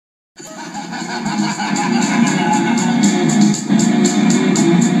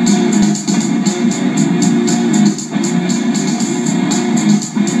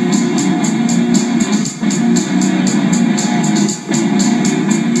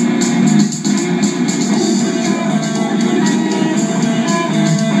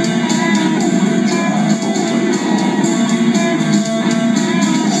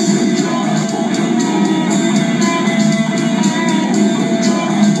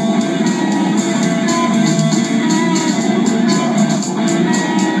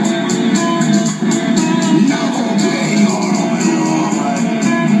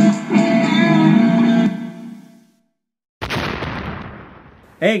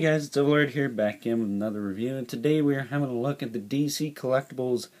Hey guys, it's Overlord here, back in with another review, and today we are having a look at the DC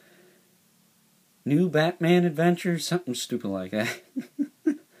Collectibles new Batman adventure, something stupid like that.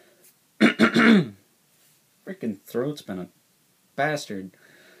 Freaking throat's been a bastard.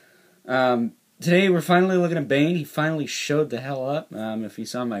 Today we're finally looking at Bane. He finally showed the hell up. If you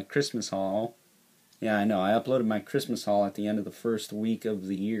saw my Christmas haul, yeah, I know, I uploaded my Christmas haul at the end of the first week of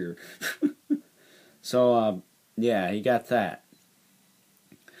the year. So, yeah, he got that.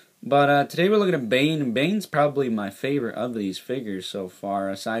 But today we're looking at Bane, and Bane's probably my favorite of these figures so far,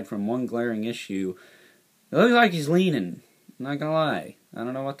 aside from one glaring issue. It looks like he's leaning, I'm not gonna lie. I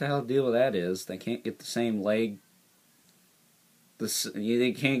don't know what the hell the deal with that is. They can't get the same leg,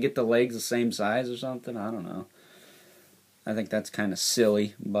 they can't get the legs the same size or something, I don't know. I think that's kind of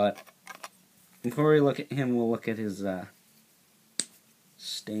silly, but before we look at him, we'll look at his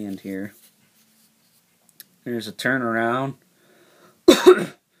stand here. There's a turnaround.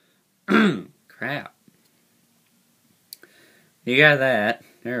 Crap. You got that.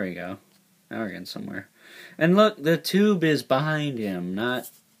 There we go. Now we're getting somewhere. And look, the tube is behind him, not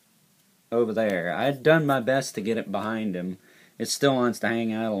over there. I'd done my best to get it behind him. It still wants to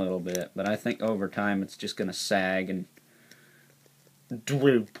hang out a little bit, but I think over time it's just going to sag and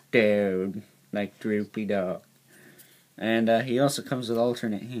droop down like Droopy Dog. And he also comes with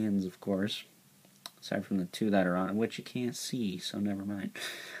alternate hands, of course. Aside from the two that are on it, which you can't see, so never mind.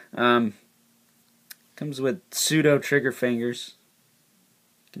 Comes with pseudo trigger fingers.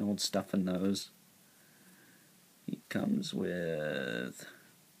 You can hold stuff in those. He comes with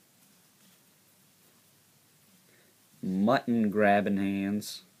mutton grabbing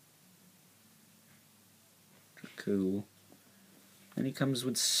hands. Cool. And he comes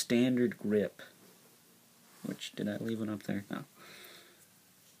with standard grip. Which, did I leave one up there? No.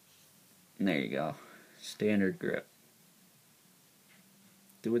 And there you go. Standard grip.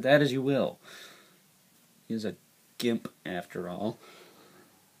 Do with that as you will. He's a gimp, after all.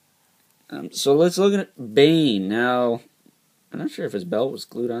 So let's look at Bane. Now, I'm not sure if his belt was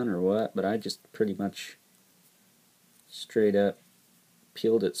glued on or what, but I just pretty much straight up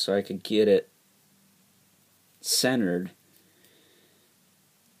peeled it so I could get it centered.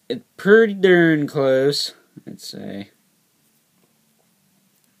 It's pretty darn close, I'd say.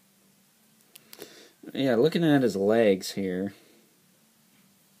 Yeah, looking at his legs here,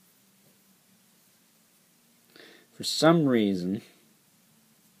 for some reason,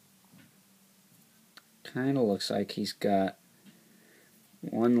 kind of looks like he's got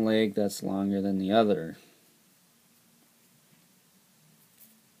one leg that's longer than the other.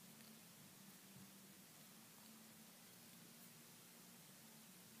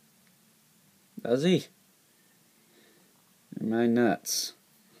 Does he? Am I nuts?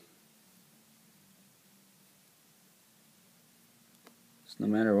 No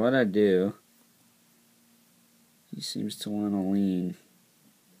matter what I do, he seems to want to lean.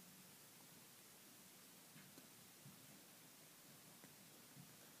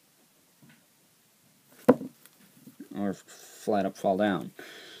 Or flat up fall down.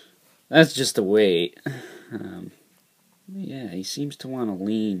 That's just a weight. Yeah, he seems to want to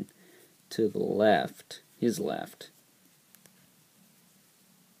lean to the left, his left.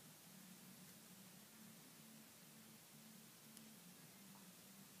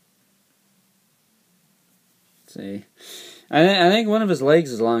 See, I think one of his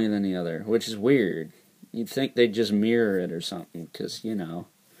legs is longer than the other, which is weird. You'd think they'd just mirror it or something, because, you know,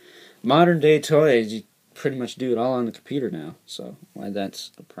 modern day toys, you pretty much do it all on the computer now, so why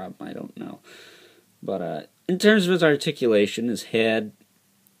that's a problem, I don't know. But in terms of his articulation, his head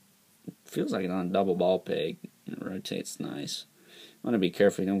feels like it's on a double ball peg. It rotates nice. I want to be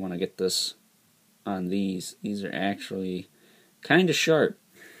careful, you don't want to get this on these. These are actually kind of sharp.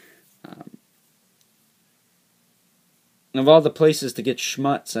 Of all the places to get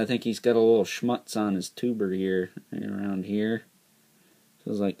schmutz, I think he's got a little schmutz on his tuber here, right around here.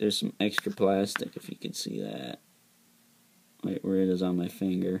 Feels like there's some extra plastic, if you can see that. Right where it is on my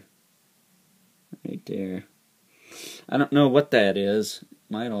finger. Right there. I don't know what that is. It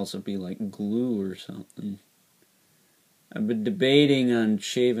might also be like glue or something. I've been debating on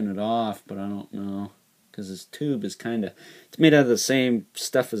shaving it off, but I don't know. Because his tube is kind of... It's made out of the same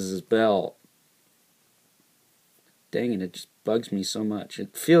stuff as his belt. Dang it, it just bugs me so much.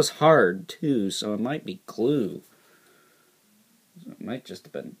 It feels hard, too, so it might be glue. So it might just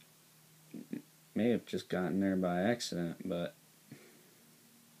have been... May have just gotten there by accident, but...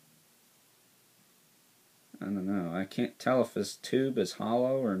 I don't know. I can't tell if this tube is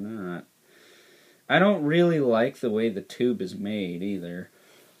hollow or not. I don't really like the way the tube is made, either.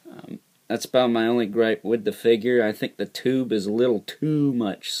 That's about my only gripe with the figure. I think the tube is a little too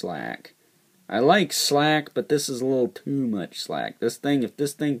much slack. I like slack, but this is a little too much slack. This thing, if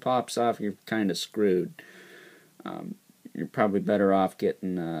this thing pops off, you're kind of screwed. You're probably better off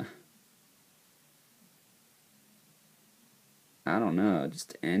getting, I don't know,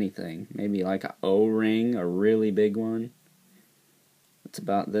 just anything. Maybe like a O-ring, a really big one. It's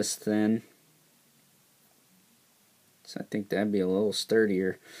about this thin. So I think that'd be a little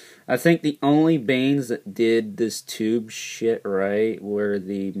sturdier. I think the only Banes that did this tube shit right were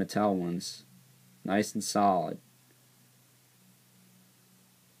the Mattel ones. Nice and solid.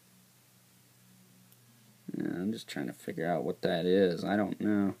 Yeah, I'm just trying to figure out what that is. I don't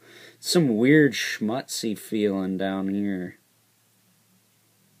know. Some weird schmutzy feeling down here.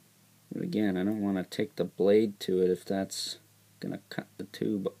 But again, I don't want to take the blade to it if that's going to cut the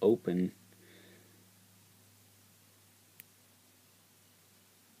tube open.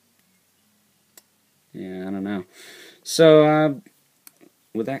 Yeah, I don't know. So,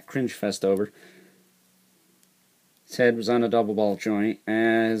 with that cringe fest over, his head was on a double ball joint,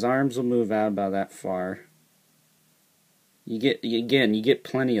 and his arms will move out about that far. You get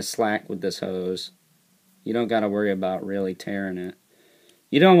plenty of slack with this hose. You don't got to worry about really tearing it.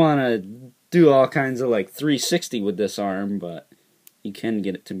 You don't want to do all kinds of like 360 with this arm, but you can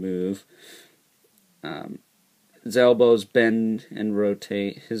get it to move. His elbows bend and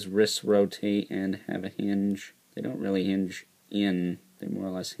rotate. His wrists rotate and have a hinge. They don't really hinge in. They more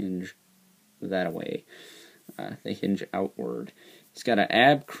or less hinge that way. They hinge outward. He's got an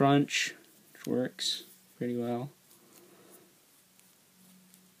ab crunch, which works pretty well.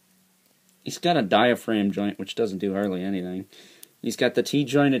 He's got a diaphragm joint, which doesn't do hardly anything. He's got the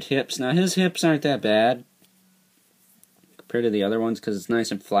T-jointed hips. Now, his hips aren't that bad compared to the other ones because it's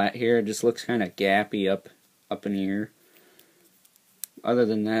nice and flat here. It just looks kind of gappy up in here. Other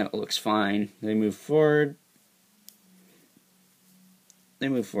than that, it looks fine. They move forward. They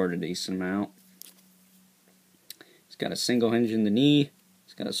move forward a decent amount. He's got a single hinge in the knee.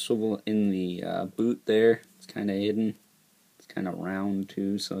 He's got a swivel in the boot there. It's kind of hidden. It's kind of round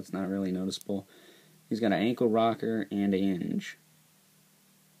too, so it's not really noticeable. He's got an ankle rocker and a hinge.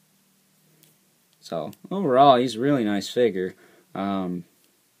 So, overall, he's a really nice figure. The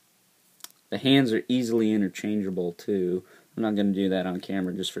hands are easily interchangeable, too. I'm not going to do that on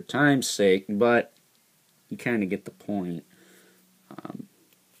camera just for time's sake, but you kind of get the point.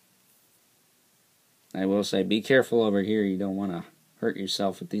 I will say, be careful over here. You don't want to hurt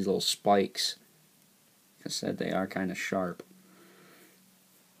yourself with these little spikes. Like I said, they are kind of sharp.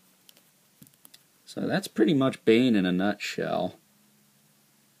 So that's pretty much Bane in a nutshell.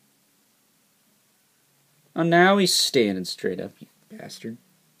 Oh, now he's standing straight up, you bastard.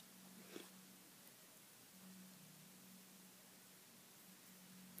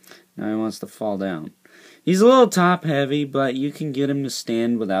 Now he wants to fall down. He's a little top heavy, but you can get him to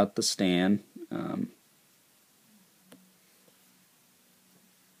stand without the stand.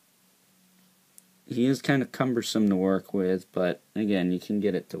 He is kind of cumbersome to work with, but again, you can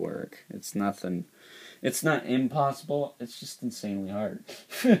get it to work. It's nothing. It's not impossible, it's just insanely hard.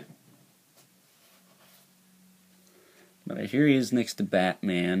 But here he is next to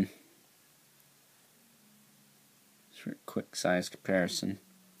Batman. Just for a quick size comparison.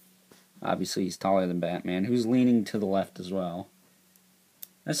 Obviously, he's taller than Batman, who's leaning to the left as well.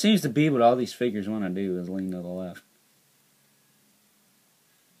 That seems to be what all these figures want to do, is lean to the left.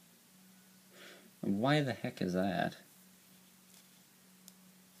 Why the heck is that?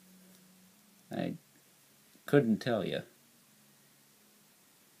 I couldn't tell you.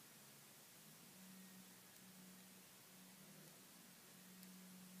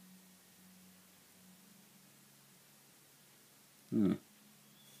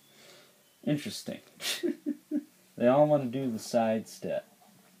 Interesting. They all want to do the side step.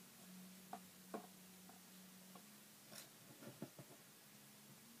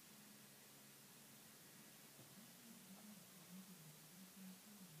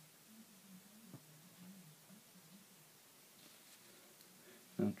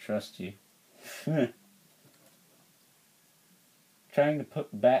 I don't trust you. Trying to put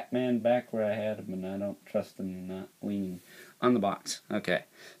Batman back where I had him, and I don't trust him not leaning on the box. Okay,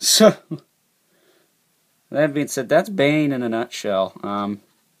 so that being said, that's Bane in a nutshell. I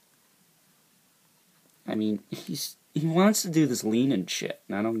mean, he wants to do this leaning shit,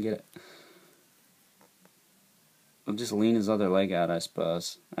 and I don't get it. He'll just lean his other leg out, I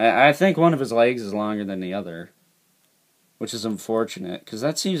suppose. I think one of his legs is longer than the other, which is unfortunate, because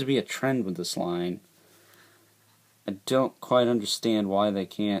that seems to be a trend with this line. I don't quite understand why they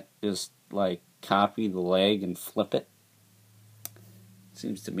can't just, like, copy the leg and flip it.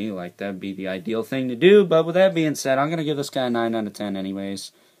 Seems to me like that'd be the ideal thing to do, but with that being said, I'm going to give this guy a 9 out of 10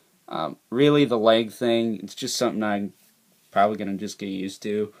 anyways. Really, the leg thing, it's just something I'm probably going to just get used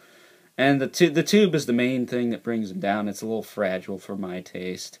to. And the tube is the main thing that brings him down. It's a little fragile for my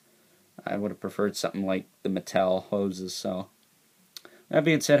taste. I would have preferred something like the Mattel hoses, so. That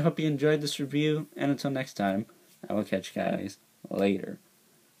being said, hope you enjoyed this review, and until next time, I will catch you guys later.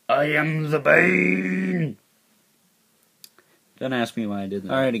 I am the Bane! Don't ask me why I did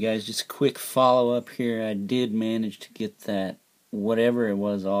that. Alrighty guys, just a quick follow-up here. I did manage to get that, whatever it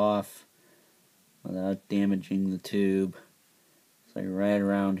was, off without damaging the tube. It's like right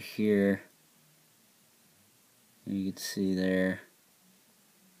around here. You can see there.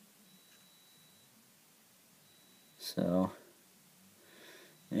 So,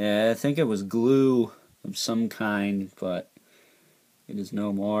 yeah, I think it was glue of some kind, but it is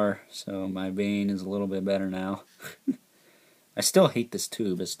no more. So my Bane is a little bit better now. I still hate this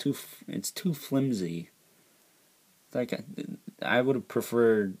tube. It's too flimsy. Like I would have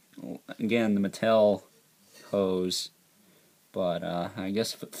preferred, again, the Mattel hose, but I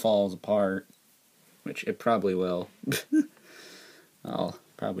guess if it falls apart, which it probably will, I'll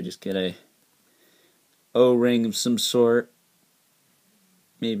probably just get a O-ring of some sort,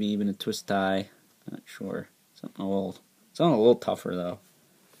 maybe even a twist tie. Not sure. Something a little tougher though.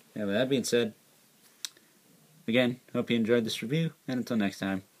 Yeah, but that being said, again, hope you enjoyed this review, and until next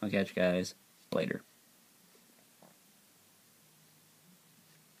time, I'll catch you guys later.